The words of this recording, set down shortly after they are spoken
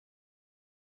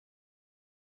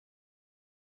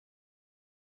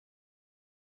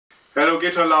Hello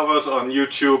guitar lovers on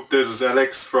YouTube, this is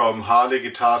Alex from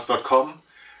harleyguitars.com,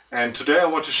 and today I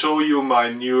want to show you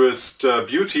my newest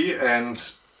beauty,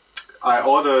 and I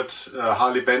ordered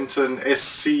Harley Benton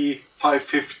SC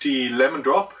 550 Lemon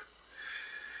Drop,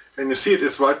 and you see it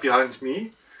is right behind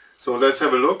me. So let's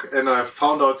have a look, and I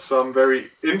found out some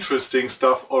very interesting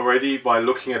stuff already by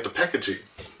looking at the packaging.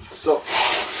 So,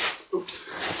 oops.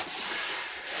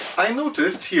 I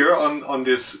noticed here on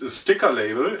this sticker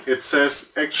label it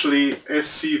says actually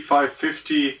SC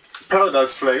 550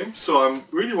 Paradise Flame, so I'm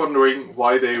really wondering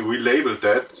why they relabeled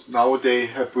that. Now they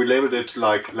have relabeled it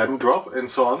like Lemon Drop and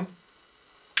so on.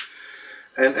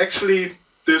 And actually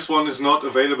this one is not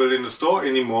available in the store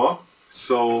anymore,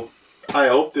 so I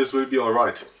hope this will be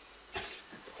alright.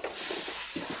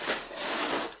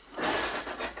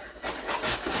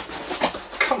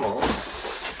 Come on.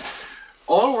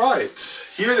 Alright.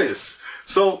 Here it is.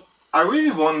 So I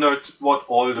really wondered what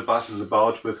all the buzz is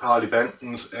about with Harley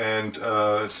Bentons, and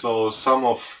so some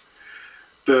of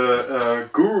the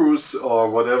gurus or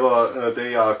whatever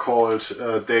they are called,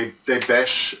 they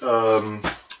bash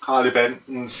Harley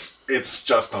Bentons. It's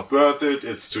just not worth it,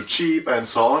 it's too cheap and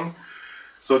so on.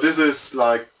 So this is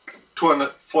like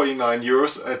 249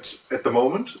 euros at the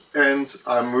moment, and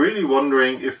I'm really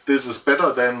wondering if this is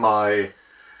better than my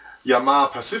Yamaha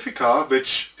Pacifica,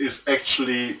 which is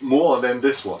actually more than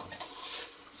this one.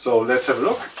 So let's have a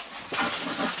look.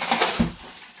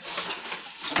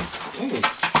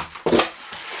 It's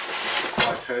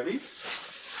quite heavy.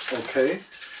 Okay.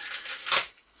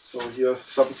 So here's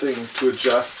something to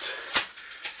adjust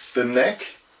the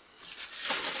neck.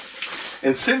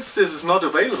 And since this is not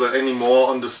available anymore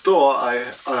on the store,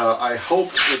 I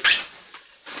hope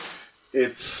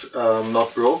it's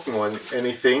not broken or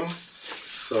anything.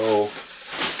 So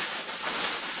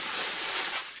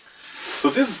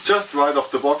this is just right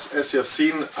off the box. As you have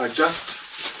seen, I just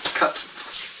cut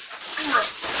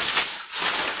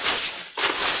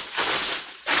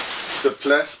the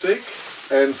plastic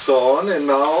and so on, and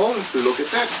now look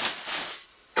at that.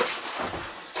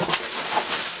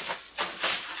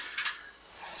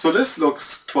 So this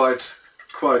looks quite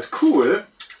cool.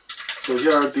 So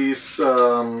here are these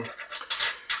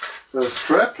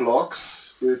strap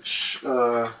locks, which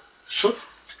should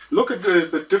look a little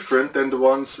bit different than the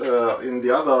ones in the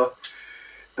other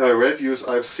reviews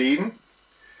I've seen.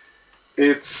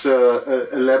 It's a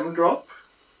lemon drop.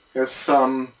 Has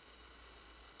some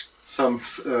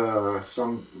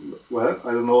well,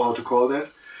 I don't know how to call that.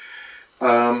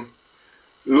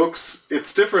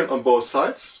 It's different on both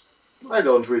sides. I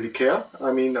don't really care.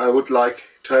 I mean, I would like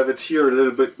to have it here a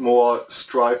little bit more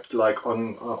striped, like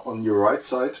on your right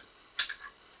side.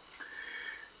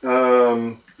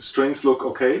 Strings look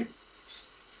okay.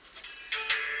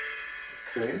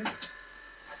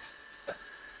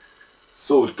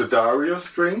 So the Dario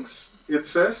strings, it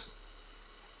says.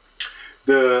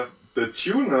 The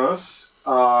tuners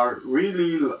are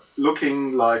really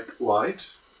looking like white.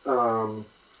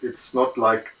 It's not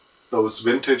like those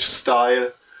vintage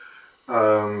style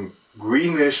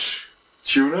greenish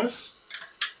tuners.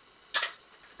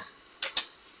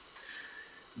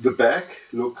 The back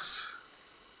looks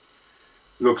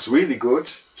really good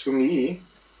to me.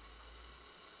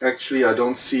 Actually, I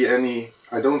don't see any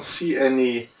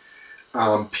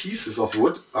pieces of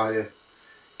wood. I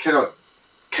cannot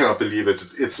believe it.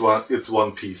 It's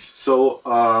one piece. So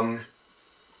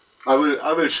I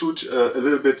will shoot a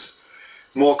little bit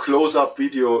more close-up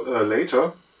video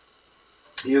later.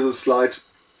 Here's a slight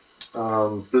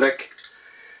black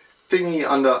thingy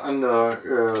under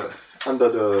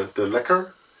the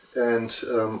lacquer. And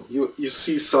you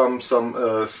see some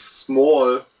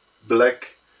small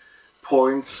black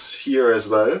points here as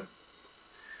well.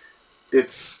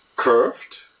 It's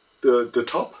curved, the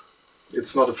top.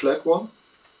 It's not a flat one.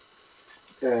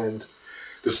 And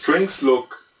the strings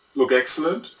look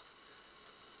excellent.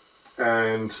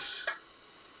 And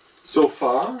so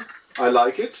far I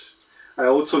like it. I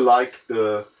also like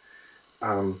the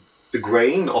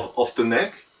grain of the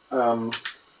neck.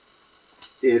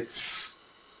 It's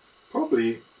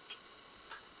probably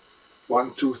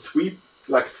 1, 2, 3,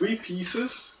 like 3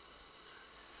 pieces,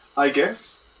 I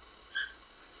guess.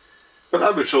 But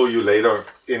I will show you later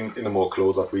in a more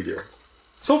close-up video.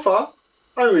 So far,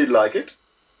 I really like it.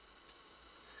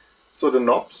 So the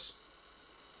knobs,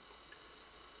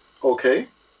 okay,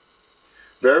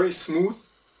 very smooth,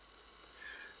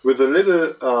 with a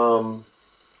little.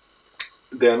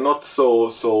 They're not so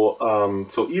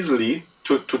easily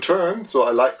to turn. So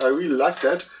I really like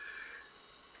that.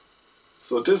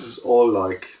 So this is all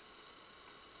like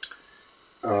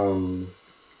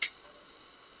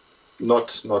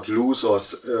not loose or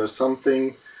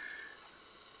something.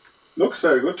 Looks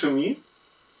very good to me.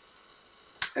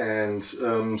 And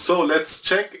so let's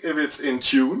check if it's in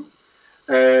tune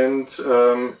and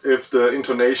if the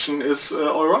intonation is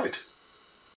alright.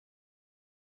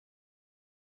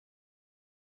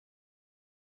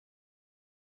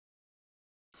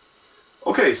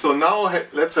 Okay, so now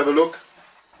let's have a look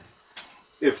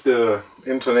if the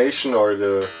intonation or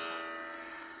the...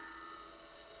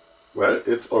 well,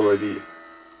 it's already...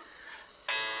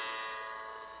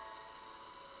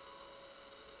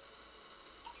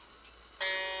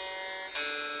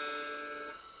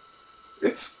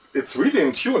 It's really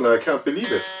in tune, I can't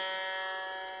believe it.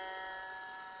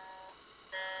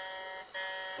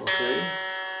 Okay.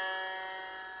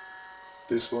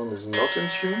 This one is not in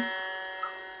tune.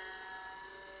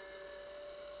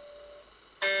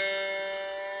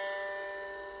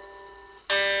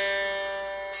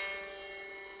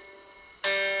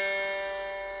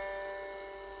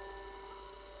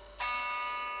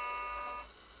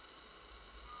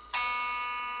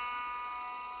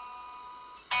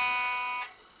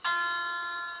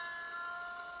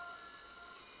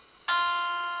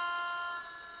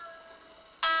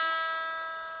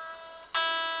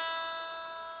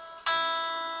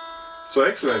 So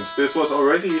excellent, this was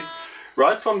already,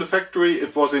 right from the factory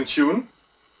it was in tune,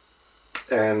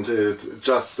 and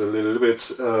just a little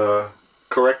bit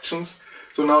corrections.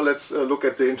 So now let's look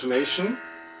at the intonation.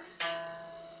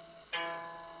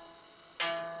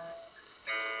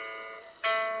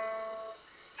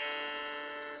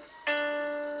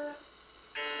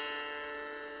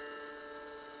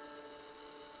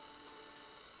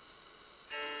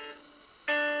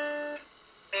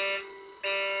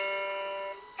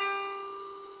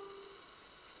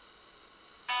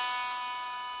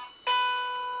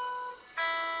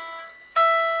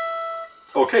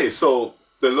 Okay, so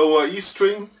the lower E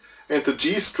string and the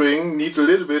G string need a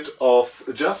little bit of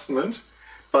adjustment,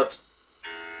 but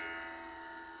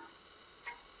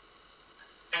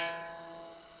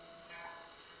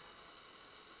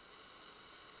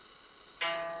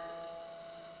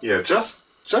yeah, just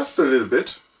a little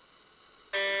bit.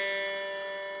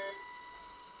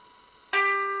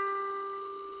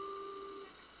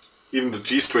 Even the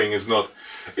G string is not.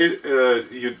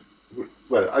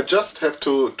 Well, I just have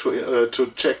to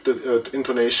check the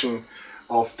intonation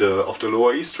of the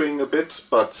lower E string a bit,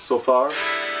 but so far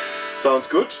sounds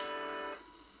good.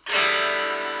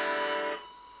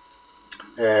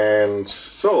 And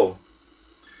so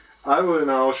I will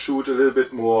now shoot a little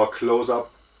bit more close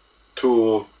up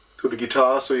to the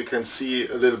guitar, so you can see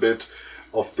a little bit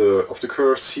of the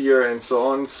curves here and so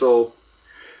on. So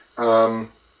I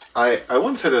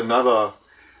once had another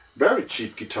very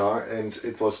cheap guitar, and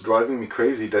it was driving me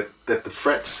crazy that the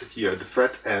frets here, the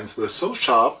fret ends, were so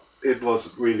sharp. It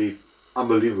was really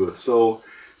unbelievable. So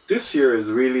this here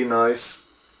is really nice,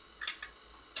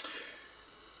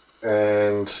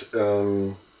 and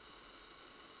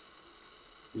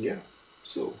yeah,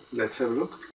 so let's have a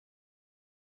look.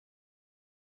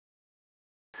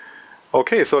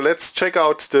 Okay, so let's check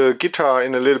out the guitar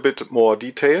in a little bit more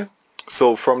detail.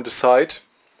 So from the side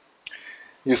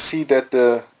you see that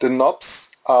the knobs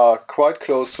are quite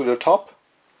close to the top.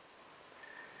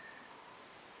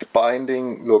 The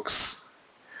binding looks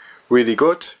really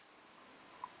good.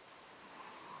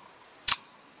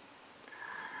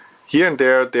 Here and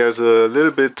there's a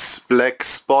little bit black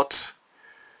spot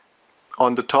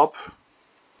on the top.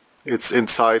 It's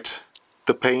inside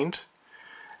the paint.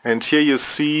 And here you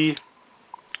see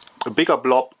a bigger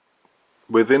blob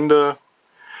within the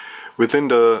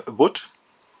wood.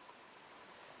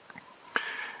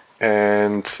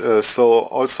 And so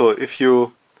also if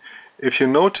you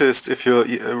noticed,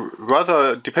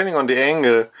 rather depending on the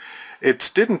angle,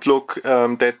 it didn't look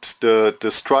that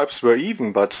the stripes were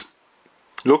even, but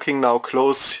looking now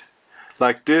close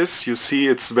like this, you see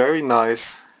it's very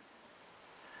nice.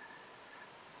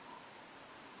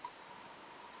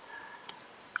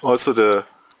 Also the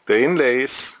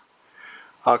inlays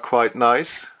are quite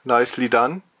nicely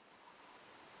done,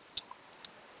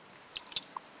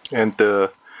 and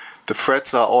the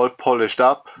frets are all polished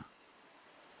up.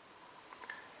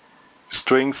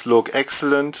 Strings look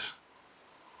excellent,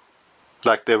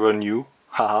 like they were new,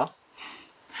 haha.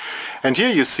 And here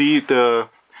you see the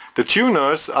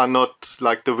tuners are not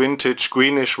like the vintage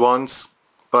greenish ones,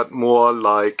 but more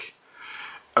like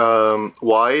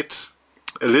white,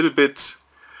 a little bit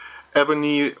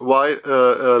ebony white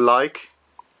like.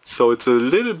 So it's a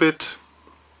little bit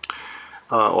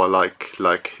or like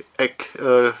egg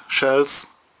shells,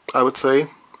 I would say.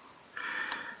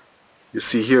 You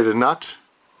see here the nut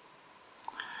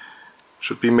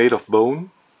should be made of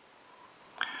bone.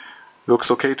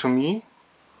 Looks okay to me.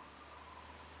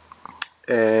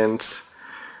 and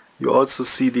you also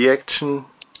see the action.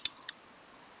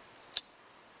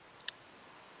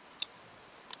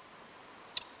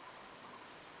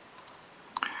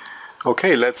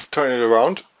 Okay, let's turn it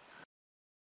around.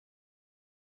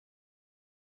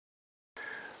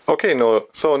 Okay,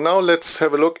 so now let's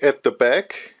have a look at the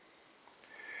back,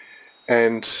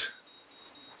 and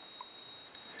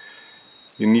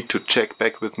you need to check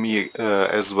back with me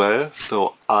as well.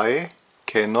 So I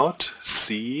cannot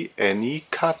see any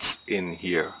cuts in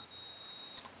here.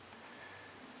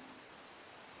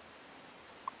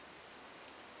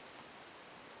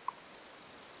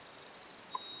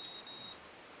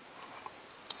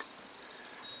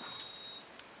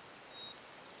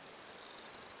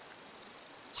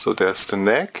 So there's the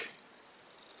neck.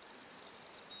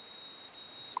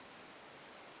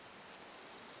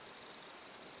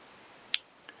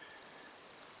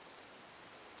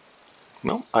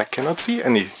 No, I cannot see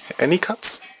any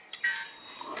cuts.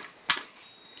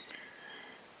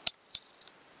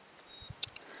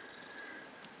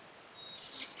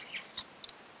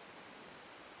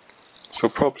 So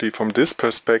probably from this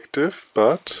perspective,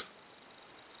 but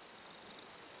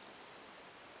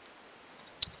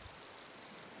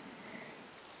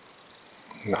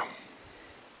no.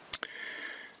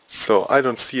 So I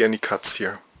don't see any cuts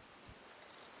here.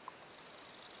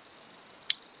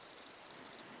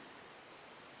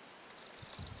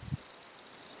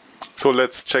 So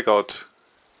let's check out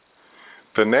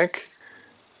the neck.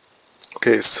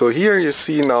 Okay, so here you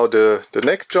see now the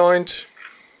neck joint,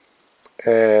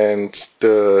 and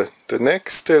the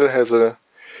neck still has a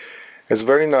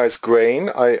very nice grain.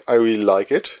 I really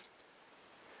like it.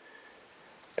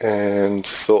 And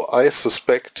so I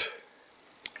suspect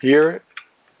here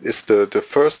is the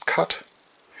first cut.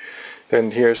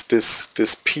 Then here's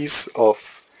this piece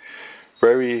of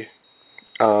very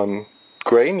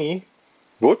grainy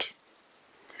wood,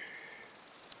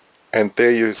 and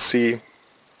there you see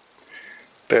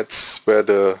that's where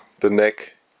the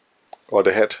neck or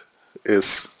the head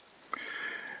is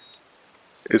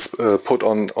put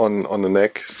on the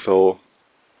neck. So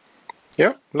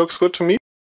yeah, looks good to me.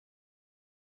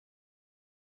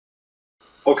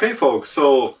 Okay folks,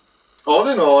 so all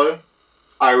in all,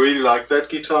 I really like that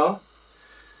guitar.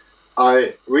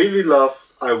 I really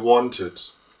love I wanted.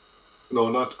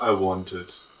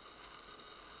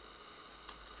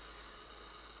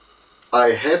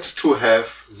 I had to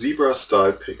have zebra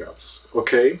style pickups,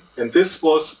 okay? And this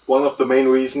was one of the main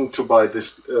reasons to buy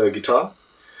this guitar.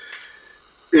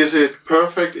 Is it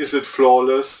perfect? Is it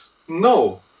flawless?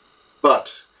 No.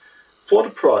 But for the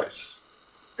price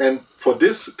and for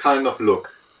this kind of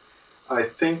look, I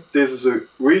think this is a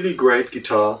really great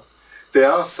guitar.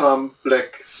 There are some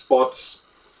black spots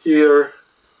here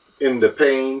in the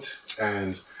paint,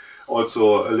 and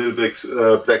also a little bit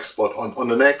black spot on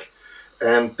the neck,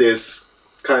 and this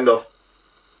kind of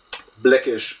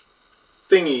blackish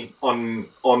thingy on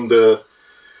the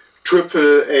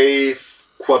triple A,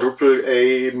 quadruple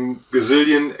A,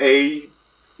 gazillion A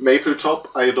maple top.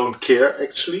 I don't care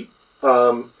actually.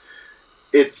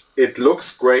 It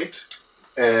looks great,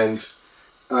 and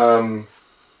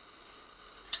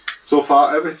so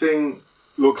far everything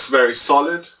looks very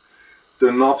solid.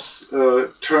 The knobs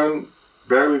turn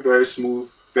very smooth,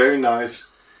 very nice.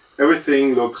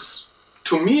 Everything looks,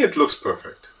 to me it looks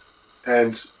perfect.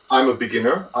 And I'm a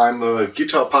beginner, I'm a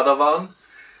guitar padawan,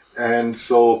 and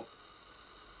so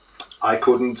I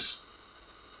couldn't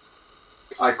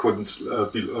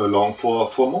be long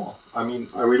for more. I mean,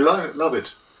 I really love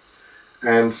it.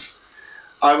 And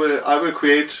I will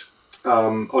create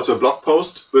also a blog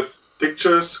post with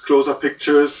pictures, close-up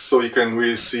pictures, so you can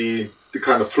really see the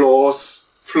kind of flaws,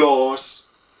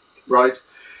 right?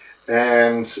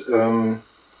 And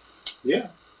yeah,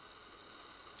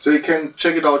 so you can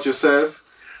check it out yourself.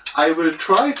 I will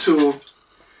try to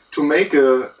make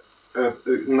a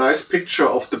nice picture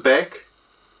of the back,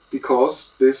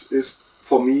 because this is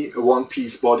for me a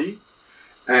one-piece body.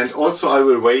 And also I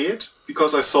will weigh it,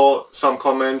 because I saw some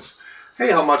comments,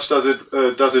 hey, how much does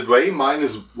it weigh? Mine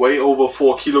is way over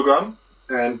 4 kilograms.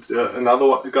 And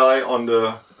another guy on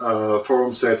the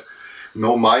forum said,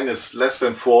 no, mine is less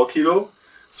than 4 kilo.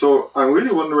 So I'm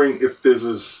really wondering if this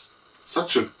is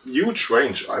such a huge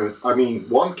range. I mean,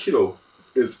 1 kilo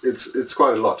it's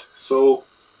quite a lot. So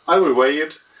I will weigh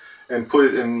it and put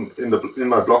it in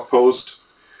my blog post,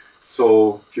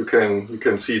 so you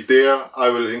can see it there. I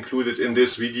will include it in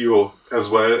this video as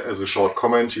well as a short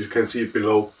comment. You can see it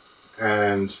below.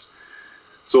 And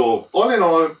so all in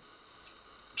all,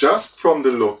 just from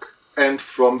the look and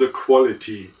from the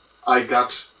quality I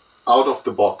got out of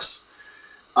the box,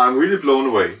 I'm really blown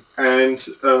away. And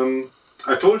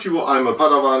I told you I'm a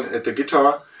Padawan at the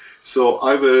guitar, so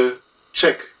I will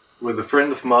check with a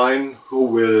friend of mine who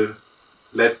will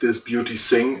let this beauty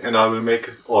sing, and I will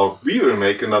make, or we will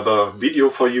make another video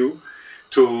for you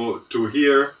to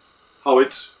hear how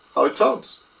it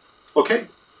sounds. Okay,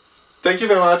 thank you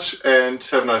very much and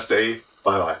have a nice day.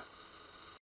 Bye bye.